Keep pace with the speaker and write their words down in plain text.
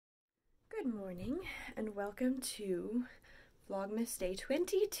Good morning and welcome to Vlogmas Day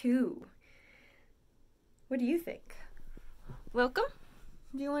 22. What do you think? Welcome?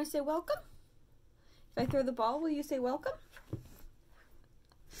 Do you want to say welcome? If I throw the ball, will you say welcome?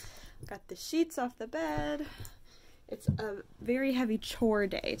 Got the sheets off the bed. It's a very heavy chore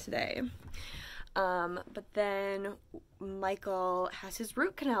day today. But then Michael has his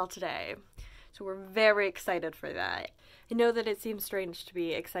root canal today. So we're very excited for that. I know that it seems strange to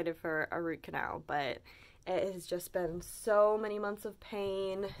be excited for a root canal, but it has just been so many months of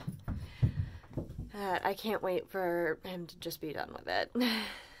pain that I can't wait for him to just be done with it.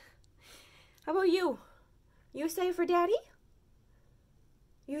 How about you? You excited for Daddy?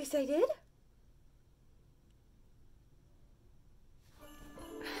 You excited?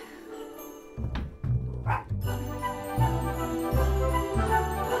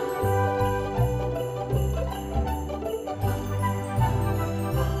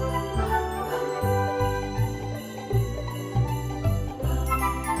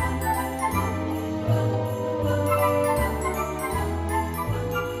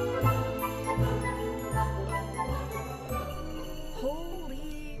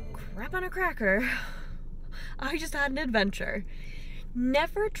 On a cracker. I just had an adventure.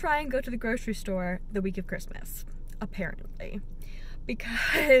 Never try and go to the grocery store the week of Christmas, apparently.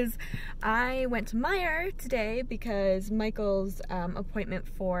 Because I went to Meijer today because Michael's appointment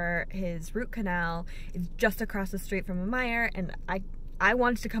for his root canal is just across the street from a Meijer, and I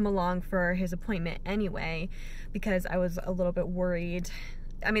wanted to come along for his appointment anyway because I was a little bit worried.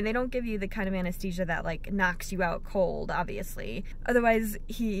 I mean, they don't give you the kind of anesthesia that like knocks you out cold, obviously. Otherwise,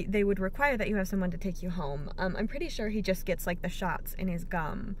 they would require that you have someone to take you home. I'm pretty sure he just gets like the shots in his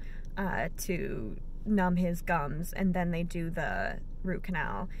gum to numb his gums, and then they do the root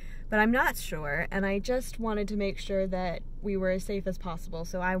canal. But I'm not sure, and I just wanted to make sure that we were as safe as possible.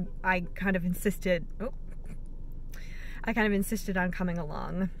 So I kind of insisted. I kind of insisted on coming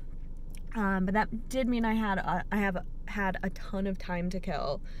along. But that did mean I have had a ton of time to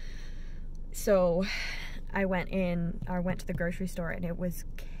kill. So I went to the grocery store and it was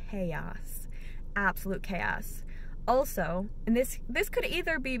chaos. Absolute chaos. Also, and this could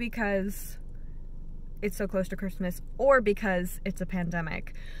either be because it's so close to Christmas or because it's a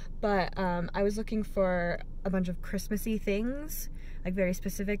pandemic, but I was looking for a bunch of Christmassy things, like very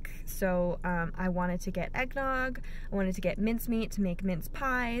specific. So I wanted to get eggnog, I wanted to get mincemeat to make mince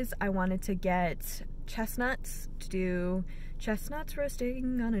pies, I wanted to get chestnuts to do chestnuts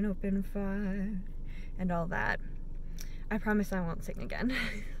roasting on an open fire, and all that. I promise I won't sing again.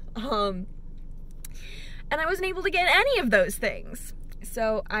 And I wasn't able to get any of those things.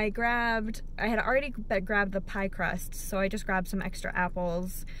 So I had already grabbed the pie crust, so I just grabbed some extra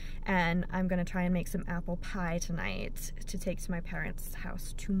apples, and I'm gonna try and make some apple pie tonight to take to my parents'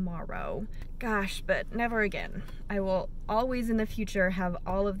 house tomorrow. Gosh, but never again. I will always in the future have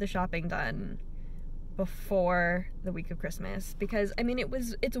all of the shopping done before the week of Christmas, because I mean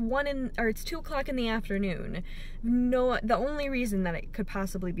it's 2 o'clock in the afternoon. No, the only reason that it could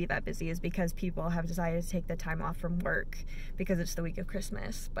possibly be that busy is because people have decided to take the time off from work because it's the week of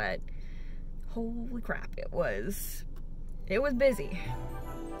Christmas. But holy crap, it was busy.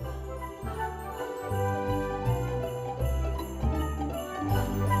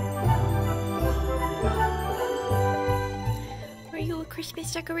 Are you a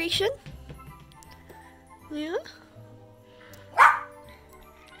Christmas decoration? Yeah?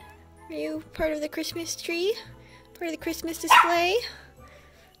 Are you part of the Christmas tree? Part of the Christmas display?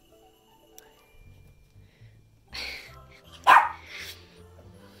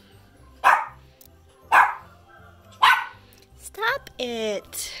 Stop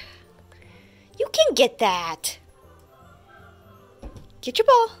it. You can get that. Get your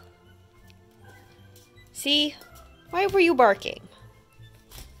ball. See? Why were you barking?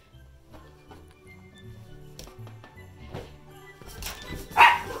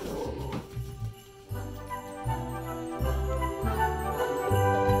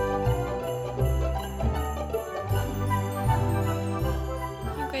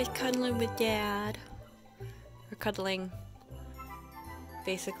 Cuddling with Dad, or cuddling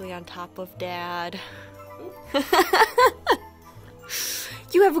basically on top of Dad.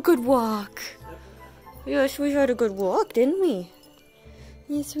 You have a good walk. Yes, we had a good walk, didn't we?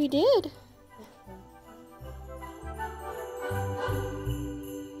 Yes, we did.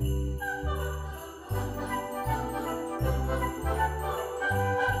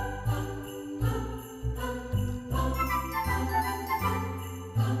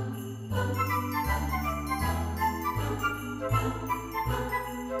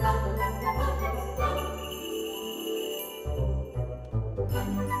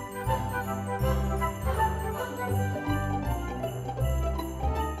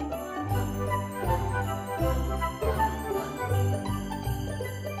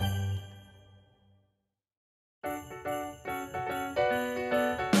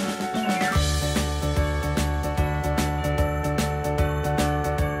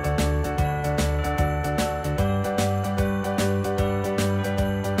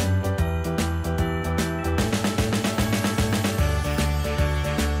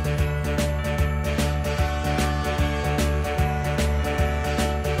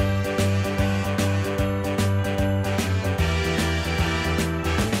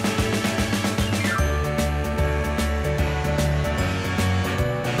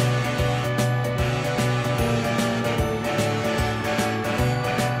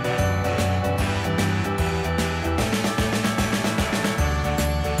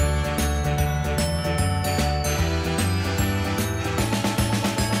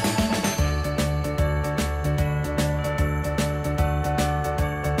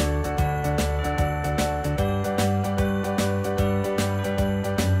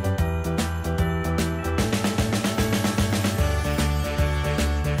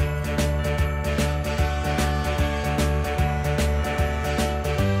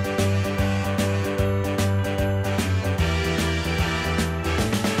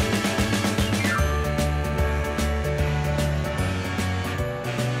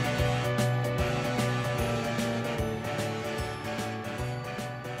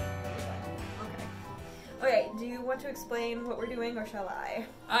 want to explain what we're doing, or shall I?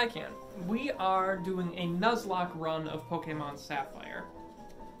 I can. We are doing a Nuzlocke run of Pokemon Sapphire.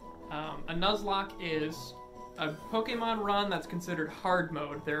 A Nuzlocke is a Pokemon run that's considered hard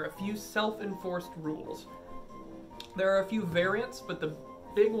mode. There are a few self-enforced rules. There are a few variants, but the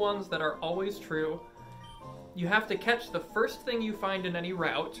big ones that are always true: you have to catch the first thing you find in any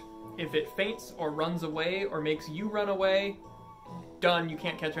route. If it faints or runs away or makes you run away, done, you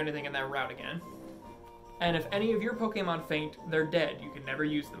can't catch anything in that route again. And if any of your Pokemon faint, they're dead. You can never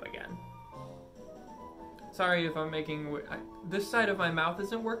use them again. Sorry if I'm making... this side of my mouth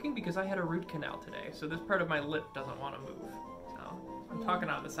isn't working because I had a root canal today, so this part of my lip doesn't want to move. So I'm talking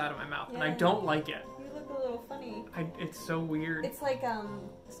out the side of my mouth, and I don't like it. You look a little funny. It's so weird. It's like,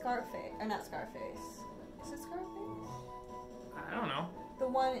 Scarface. Or not Scarface. Is it Scarface? I don't know. The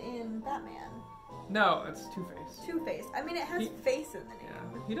one in Batman. No, it's Two-Face. Two-Face. I mean, it has face in the name.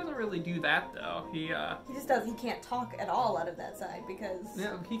 Yeah. He doesn't really do that, though. He just does. He can't talk at all out of that side because...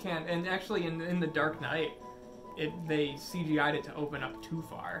 Yeah, he can. And actually, in The Dark Knight, they CGI'd it to open up too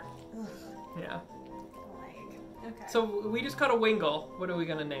far. Ugh. Yeah. Okay. So we just caught a Wingull. What are we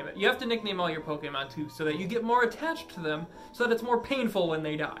gonna name it? You have to nickname all your Pokemon, too, so that you get more attached to them, so that it's more painful when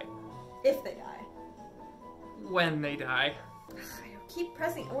they die. If they die. When they die. Keep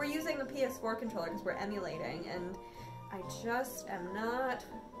pressing. We're using the PS4 controller because we're emulating, and I just am not...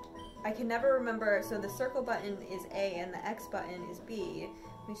 I can never remember. So the circle button is A and the X button is B,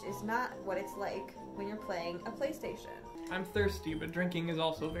 which is not what it's like when you're playing a PlayStation. I'm thirsty, but drinking is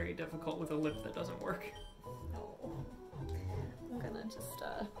also very difficult with a lip that doesn't work. No. I'm gonna just,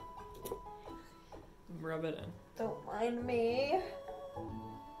 rub it in. Don't mind me.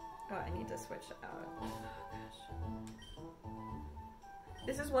 Oh, I need to switch it out.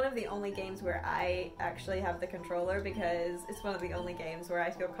 This is one of the only games where I actually have the controller because it's one of the only games where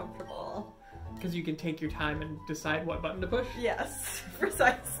I feel comfortable. Because you can take your time and decide what button to push? Yes,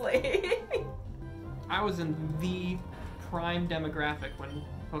 precisely. I was in the prime demographic when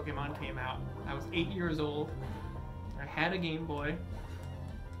Pokemon came out. I was 8 years old. I had a Game Boy.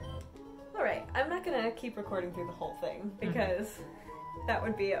 Alright, I'm not gonna keep recording through the whole thing because that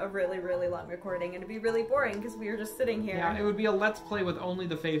would be a really, really long recording and it'd be really boring because we were just sitting here. Yeah, it would be a Let's Play with only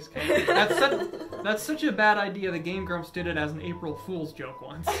the face cam. That's such a bad idea. The Game Grumps did it as an April Fool's joke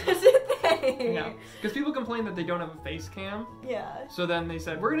once. Did they? Yeah, because people complain that they don't have a face cam. Yeah. So then they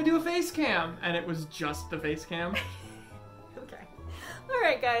said, we're gonna do a face cam! And it was just the face cam. Okay.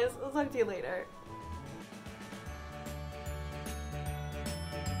 Alright guys, I'll talk to you later.